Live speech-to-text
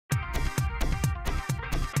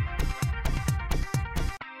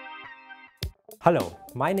Hello,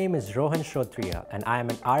 my name is Rohan Shrotriya and I am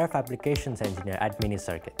an RF applications engineer at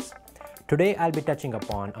MiniCircuits. Today I'll be touching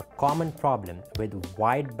upon a common problem with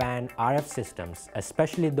wideband RF systems,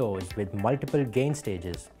 especially those with multiple gain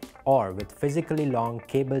stages or with physically long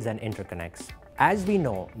cables and interconnects. As we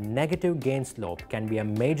know, negative gain slope can be a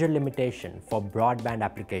major limitation for broadband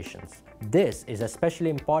applications. This is especially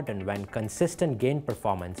important when consistent gain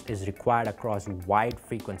performance is required across wide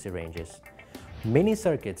frequency ranges.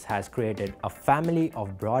 MiniCircuits has created a family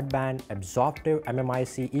of broadband absorptive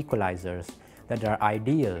MMIC equalizers that are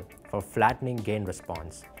ideal for flattening gain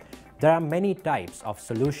response. There are many types of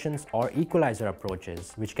solutions or equalizer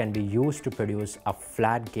approaches which can be used to produce a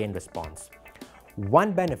flat gain response.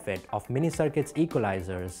 One benefit of MiniCircuits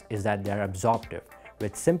equalizers is that they are absorptive,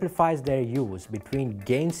 which simplifies their use between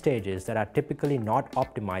gain stages that are typically not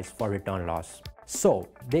optimized for return loss. So,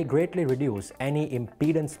 they greatly reduce any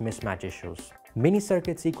impedance mismatch issues.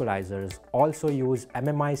 MiniCircuits equalizers also use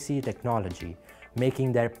MMIC technology,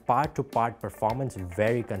 making their part-to-part performance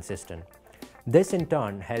very consistent. This in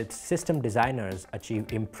turn helps system designers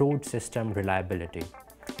achieve improved system reliability.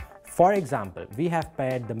 For example, we have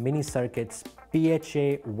paired the MiniCircuits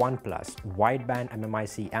PHA1 Plus wideband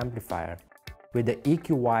MMIC amplifier with the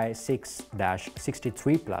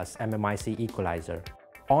EQY6-63 Plus MMIC equalizer.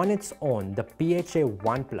 On its own, the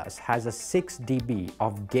PHA1 Plus has a 6 dB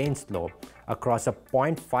of gain slope across a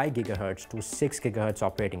 0.5 GHz to 6 GHz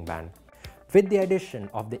operating band. With the addition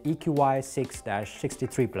of the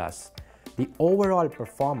EQY6-63 Plus, the overall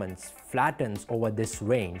performance flattens over this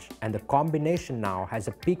range and the combination now has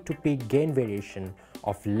a peak-to-peak gain variation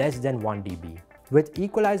of less than 1 dB. With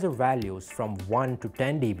equalizer values from 1 to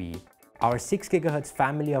 10 dB, our 6 GHz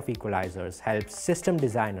family of equalizers helps system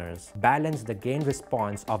designers balance the gain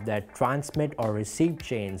response of their transmit or receive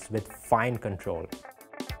chains with fine control.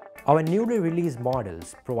 Our newly released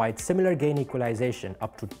models provide similar gain equalization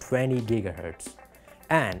up to 20 GHz.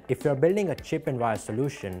 And if you're building a chip-and-wire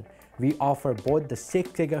solution, we offer both the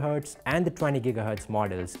 6 GHz and the 20 GHz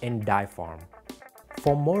models in die form.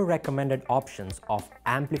 For more recommended options of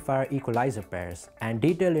amplifier equalizer pairs and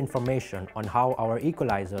detailed information on how our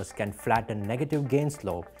equalizers can flatten negative gain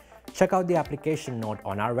slope, check out the application note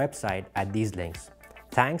on our website at these links.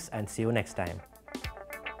 Thanks and see you next time.